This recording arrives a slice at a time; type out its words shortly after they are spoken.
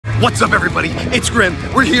What's up, everybody? It's Grim.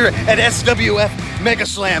 We're here at SWF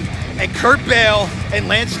MEGASLAM, and Kurt Bale and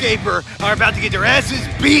Landscaper are about to get their asses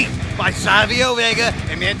beat by Savio, Vega,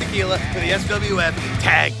 and Man Tequila for the SWF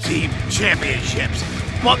Tag Team Championships.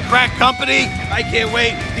 Butt Crack Company, I can't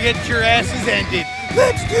wait to get your asses ended.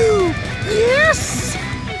 Let's do this!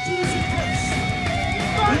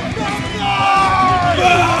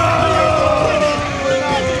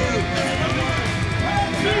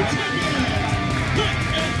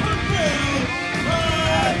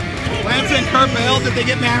 Lance and Kurt Bale, did they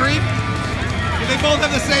get married? Did they both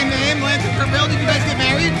have the same name? Lance and Kurt Bale, did you guys get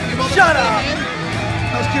married? You both Shut up! Name?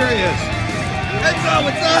 I was curious. Enzo,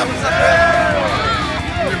 what's up? What's up, man?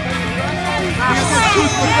 We got this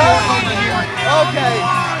toothless dog over here. Okay.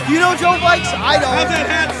 Do you know Joe Bikes? I don't. How's that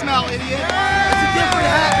hat smell, idiot? It's a different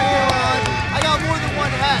hat, moron. I got more than one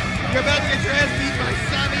hat. You're about to get your ass beat by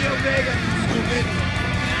Savio Vega, stupid.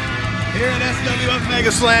 Here at SWF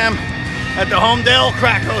MEGASLAM at the Homedale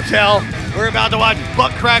Crack Hotel, we're about to watch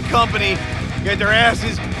Butt Crack Company get their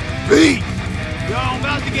asses beat. Yo, I'm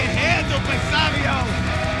about to get handled by Savio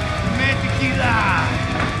and Man Tequila.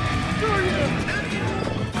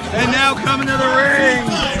 And now coming to the ring.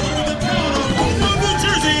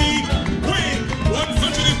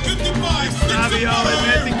 Savio and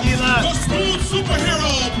Man Tequila. The smooth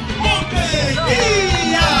superhero,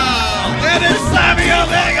 And it's Savio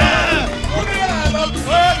Vega.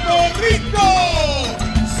 Puerto Rico,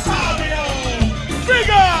 Savio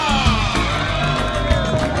Vega.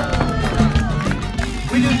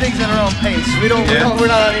 We do things at our own pace. We're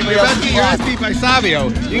not on anybody You're about else's to get your ass beat by Savio.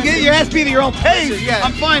 You can get your ass beat at your own pace. Yeah.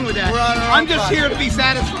 I'm fine with that. We're on our own I'm just clock. here to be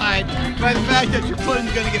satisfied by the fact that your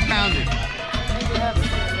pudding's gonna get pounded.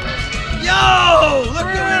 Yo! Look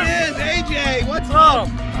who it is! AJ! What's up?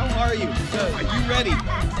 How are you? Are you ready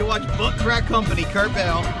to watch Butt Crack Company, Kurt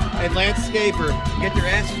Bale, and Landscaper get their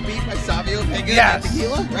asses beat by Savio Vega and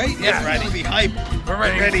Tequila? Right? Yeah, Ready to be hype. We're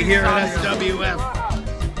ready. Ready here at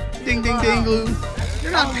SWF. Ding, ding, ding, glue.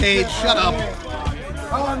 You're not paid. Shut up.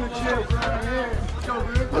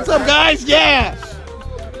 What's up, guys? Yeah!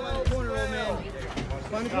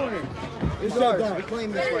 Find the corner. It's ours. We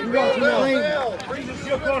claim this one.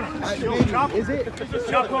 Is it? Is this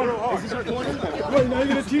your corner? Wait, now you're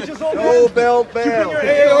going to teach us all this? Oh, Bale.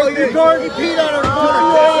 Hey, you guard and Pete on our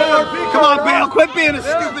corner. Come on, Bale. Quit being a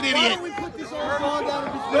stupid idiot.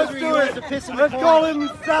 Let's do it. Let's call him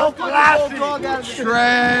South Lassie.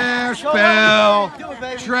 Trash Bale.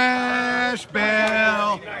 Trash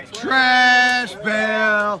Bale. Trash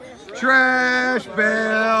Bale. Trash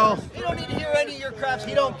Bale. You don't need to hear any of your craps.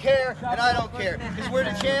 He don't care, and I don't care. Because we're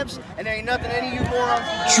the champs, and there ain't nothing any of you morons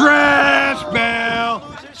can do. Trash Bale.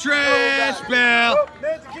 Trash Bale.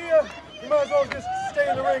 Man Tequila, you might as well just stay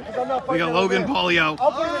in the ring because I'm not fighting. We got Logan Paulio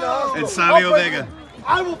I'll put him in the hospital. and Savio Vega.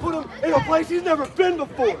 I will put him in a place he's never been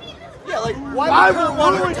before. Yeah, like, why would Kurt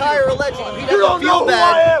want to retire a legend if he You doesn't don't know feel who I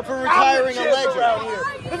bad am. for retiring a I'm the champ around legend?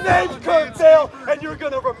 here. The name's Kurt Bale, and you're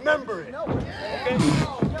going to remember it.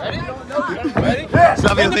 Ready? Yeah.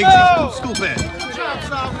 Savio thinks he's school fed.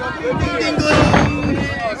 Ding glue.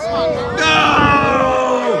 No!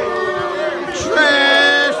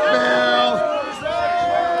 Trash Bale.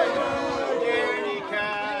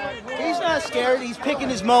 He's not scared. He's picking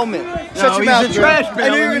his moment. No, Shut your he's mouth, a trash Joe. Bale, I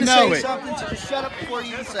knew you were and going you to know say it. something, so just shut up before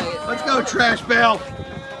you even say it. Let's go, Trash Bale.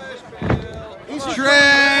 He's a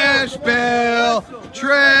Trash Bale.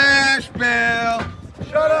 Trash Bale.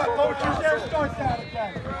 Shut up. Don't you dare start that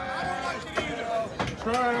again.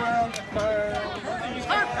 Trash Bale.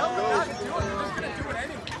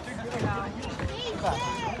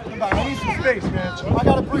 I need some space, man. I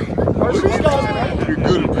gotta breathe. You're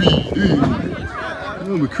good at breathing.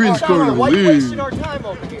 I'm a cringe card of the Why are you wasting league. our time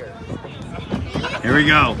over here? Here we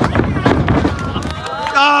go.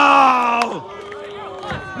 Oh!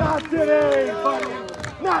 Not today, buddy.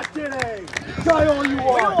 Not today. Try all you We don't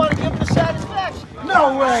want. want to give him the satisfaction.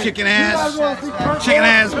 No way. Chicken You ass. guys wanna see Kurt Chicken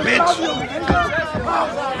Bale? ass, bitch.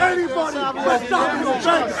 Anybody but Savio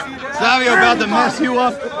Vega. Savio about to mess you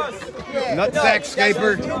up. Nutsack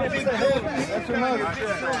Scaper.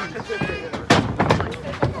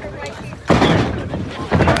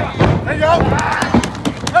 There you go.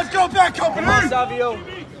 Let's go back, company. Come on, Savio.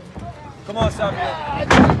 Come on, Savio.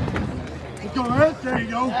 Let's go, man. There you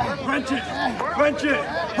go. Wrench it. Wrench it.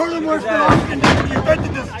 Hurt him worse than I can do when you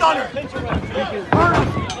invented the stunner. Hurt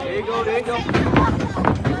him. There you go, there you go.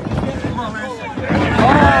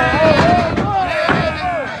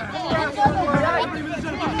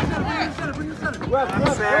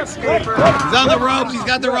 He's on the ropes. He's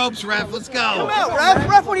got the ropes, ref. Let's go. Come out, ref.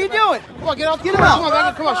 Ref, what are you doing? Come on, get him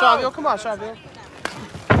out. Come on, Savio. Come on, Savio.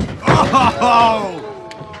 Oh!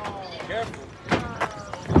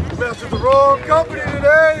 Strong company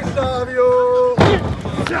today, Savio.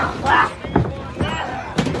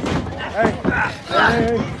 Hey, come on,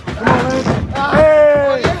 Lance.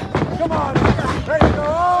 Hey, come on. There you go.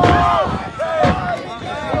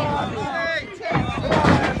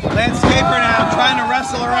 Landscaper now trying to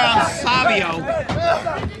wrestle around Savio.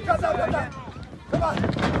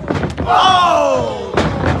 Oh!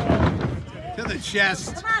 To the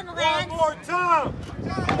chest. Come on, Lance. One more time.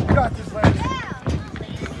 You got this, Lance.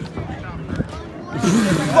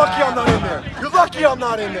 You're lucky I'm not in there. You're lucky I'm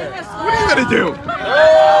not in there. What are you gonna do?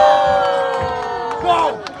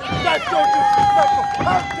 No! That's so disrespectful.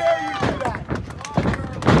 How dare you do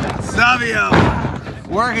that? Savio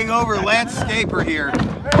working over Landscaper here.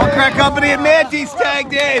 Bullcrack Company and Manty's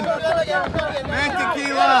tagged in. Man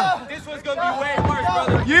Tequila. This one's gonna be way worse,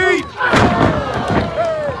 brother. Yeet!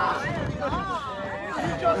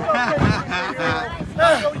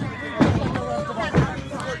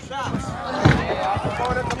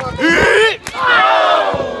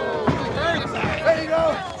 There you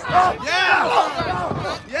go.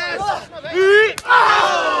 Yeah! Yes!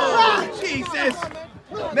 Oh! Jesus!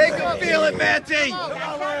 Make him feel it, Manty!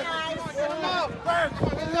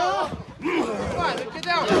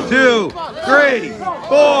 2, 3, 4,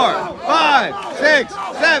 5, 6,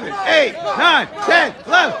 7, 8, 9, 10,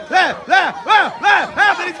 11, 12,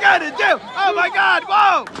 how many's got to do? Oh my God,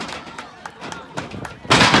 whoa!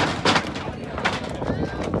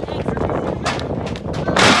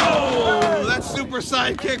 Oh, that's super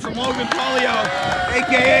side kick from Logan Polio,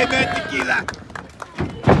 aka Man Tequila.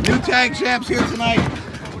 New tag champs here tonight.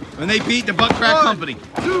 When they beat the Bullcrack Company.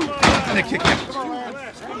 And a kick out. Come on,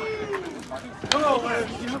 Lance.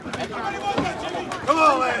 Come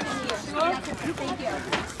on, Lance. Come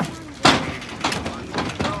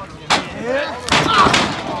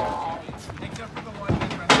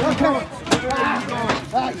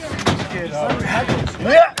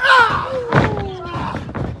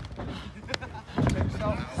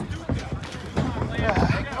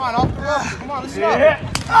on, off the rope. Come on, let's go.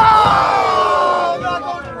 Oh, I'm not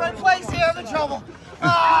going to the right place here. I'm in trouble.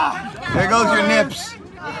 There goes your nips.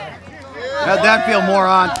 How'd that feel,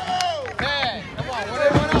 moron?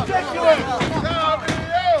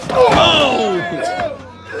 Oh!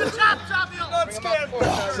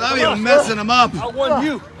 Savio messing him up. I won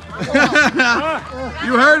you.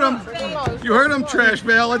 You heard him. You heard him, Trash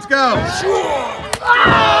Bale. Let's go.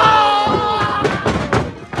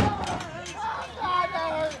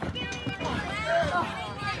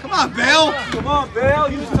 Come on, Bale. Come on, Bale.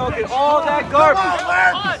 You was talking all that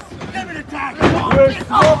garbage. Give me the tag. You're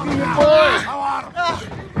smoking your boy.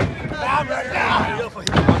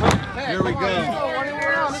 Here we go.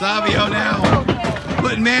 Savio now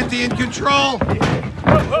putting Manty in control.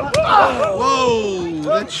 Whoa,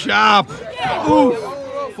 the chop. Ooh,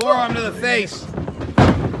 forearm to the face.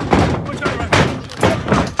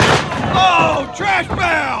 Oh, Trash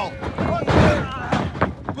Bale.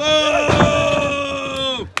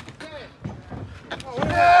 Boo!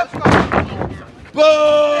 Boo!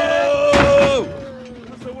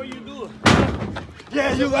 So what you do?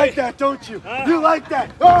 Yeah, you like that, don't you? You like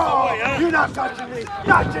that? Oh, you're not touching me.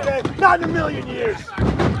 Not today. Not in a million years. Hey,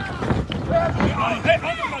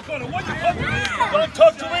 I'm not gonna. What you talking to me? Don't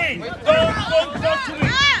talk to me. Don't talk to me.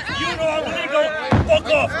 You know I'm illegal. Fuck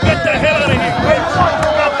off. Get the hell out of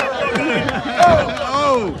here.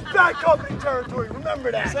 Oh! Bad company territory.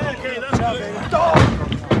 Remember that. Okay, that's good. Dog.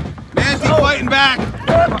 Manty fighting back.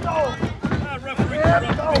 Dog. Referee.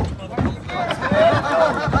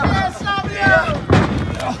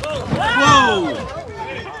 Whoa!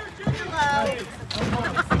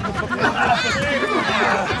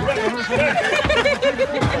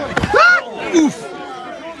 Oof!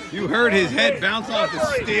 You heard his head bounce off the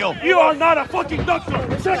steel. You are not a fucking doctor.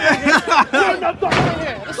 Check in here. You're not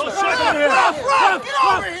doctor. Go check in here.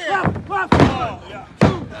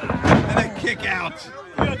 And a kick out.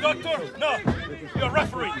 You're a doctor? No. You're a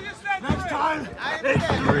referee. Next time.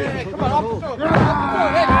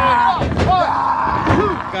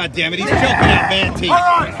 God damn it, he's choking out Manty.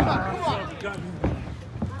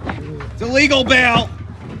 It's illegal, Bale.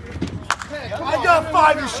 I got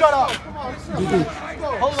 5, you shut up.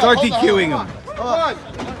 Start DQing him. Oh,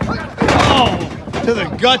 to the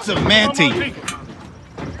guts of Manty.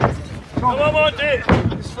 Come on, Monty.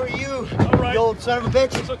 It's for you, All right. you old son of a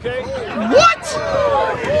bitch. It's okay. What?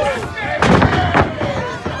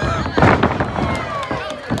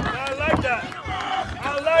 I like that. I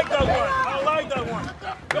like that one.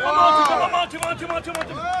 Come on, Monty.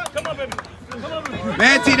 Come on, baby.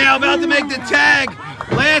 Manty now about to make the tag.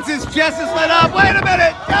 Lance's chest is lit up. Wait a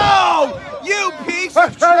minute. No! You piece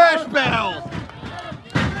of trash, Bale.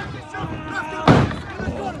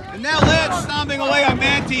 something away on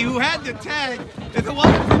Manti, who had the tag if it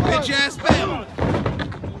wasn't for bitch-ass Bale.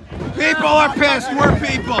 People are pissed. We're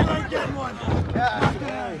people.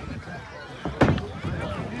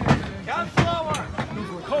 Count slower.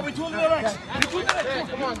 Go between the legs. Between the legs.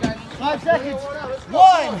 Come on, guys. 5 seconds.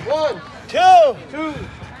 1, 2,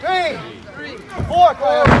 3, 4.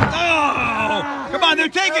 Oh! Come on, they're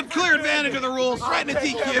taking clear advantage of the rules, threatening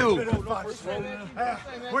DQ.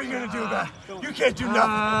 What are you gonna do about it? You can't do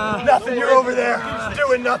nothing. Nothing. You're over there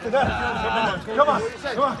doing nothing. Come on. Come on.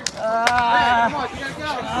 Come on, you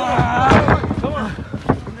gotta go. Come on.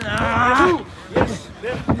 2.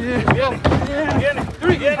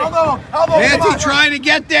 3. Elbow. Manti trying to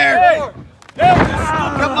get there.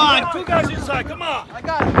 Come on. 2 guys inside. Come on. I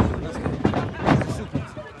got it.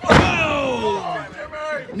 Oh!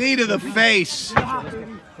 Knee to the face.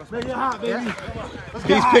 Make it hot, baby.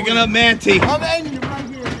 He's picking up Manti. I'm ending it right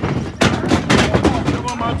here. Come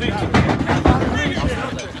on, Monty.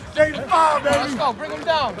 Take the fire, baby. Let's go. Bring him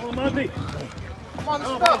down. Come on, Monty. Come on,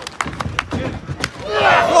 let's go.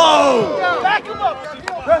 Whoa! Back him up.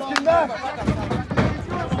 Press him back.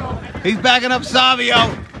 He's backing up Savio.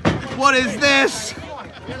 What is this?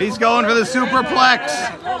 He's going for the superplex.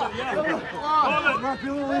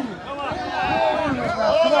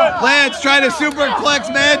 Lance trying to superplex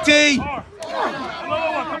Manti.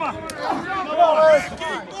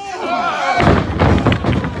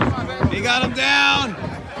 He got him down.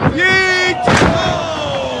 Yeet!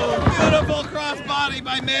 Oh, beautiful crossbody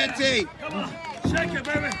by Manti. Shake it,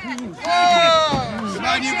 baby. Come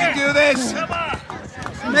on, you can do this.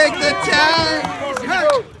 Make the tag.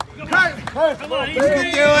 Come on, You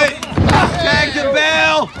can do it. Tag to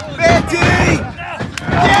Bale. Manti.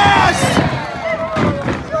 Yes!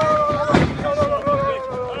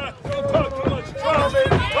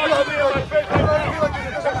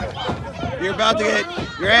 You're about to get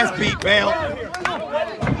your ass beat, Bale.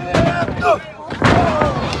 Jump!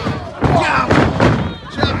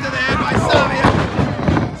 Jump to the head by Savio.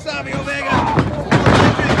 Savio Vega.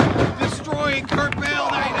 Destroying Kurt Bale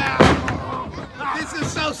right now. This is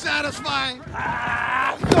so satisfying.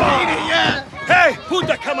 Yeah. Hey, put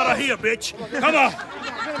the camera here, bitch. Come on.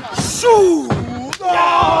 Shoo!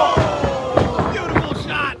 Oh! Beautiful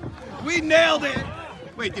shot. We nailed it.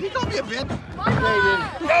 Wait, did he call me a bitch?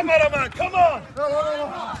 Cameraman, come on.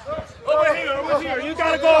 Over here. You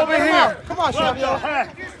gotta go over here. Come on, Savio.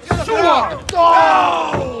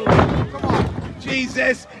 Oh!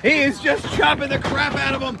 Jesus, he is just chopping the crap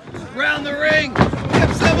out of him. Round the ring.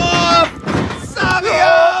 Tips him off.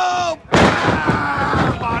 Savio!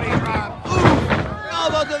 Body drop. Ooh!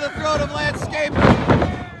 Elbow to the throat of Landscaper.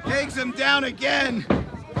 Takes him down again.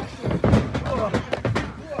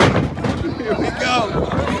 Here we go.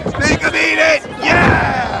 Make him eat it.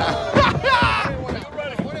 Yeah!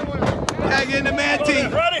 Tag into Manti.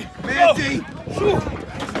 Ready? Manti.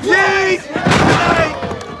 Yeet!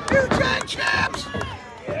 Two giant chaps.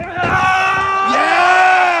 Yeah!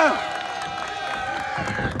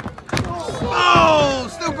 Oh!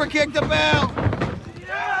 Super kick to Bale.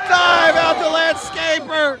 Dive out to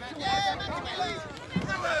Landscaper.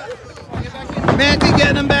 Manti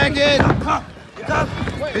getting him back in.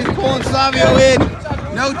 He's pulling Savio in.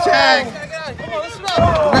 No tag.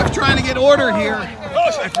 Ref trying to get order here. I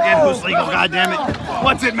forget who's legal, goddammit.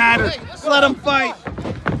 What's it matter? Let him fight.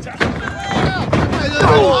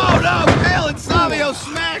 Oh no, Bale and Savio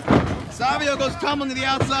smack. Savio goes tumbling to the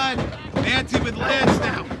outside. Manti with Lance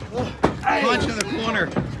now. Punch in the corner.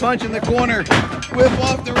 Punch in the corner. Whip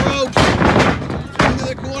off the ropes. Into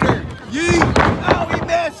the corner. Yeet. Oh, he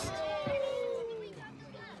missed.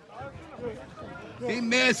 He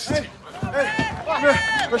missed. Hey, come here.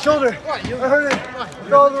 My shoulder. I hurt it.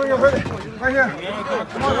 Go all the way. I hurt it. Right here.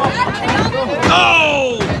 Come on.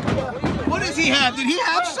 Oh! What does he have? Did he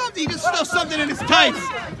have something? He just stuffed something in his tights.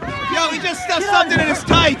 Yo, he just stuffed something in his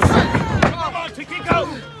tights. Come on, kick out.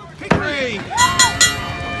 Kick 3.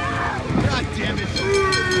 God damn it.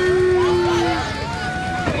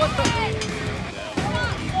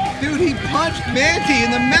 Dude, he punched Manti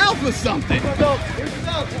in the mouth with something.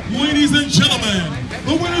 Ladies and gentlemen,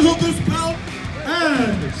 the winners of this bout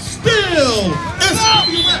and still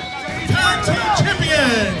SWF Tag Team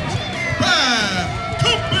Champions, Bad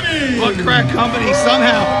Company. Butt Crack Company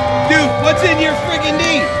somehow. Dude, what's in your friggin'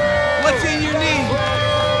 knee? What's in your knee?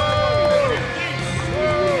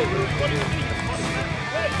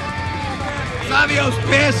 Savio's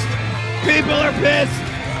pissed. People are pissed.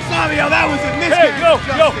 Savio, that was a miscarriage of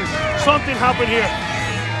justice. Something happened here.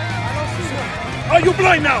 Are you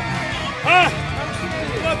blind now? Huh?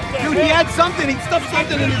 Dude, he had something. He stuffed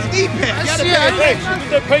something in his knee pad. You gotta pay attention.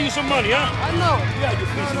 They pay you some money, huh? I know. Yeah, you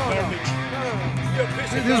piece of garbage.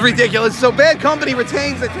 This is ridiculous. So Bad Company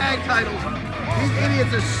retains the tag titles. These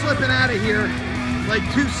idiots are slipping out of here like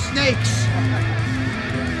two snakes.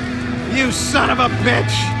 You son of a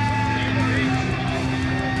bitch.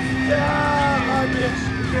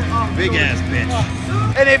 Big ass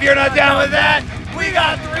bitch. And if you're not down with that, we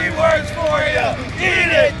got 3 words for you.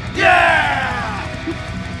 Eat it, yeah!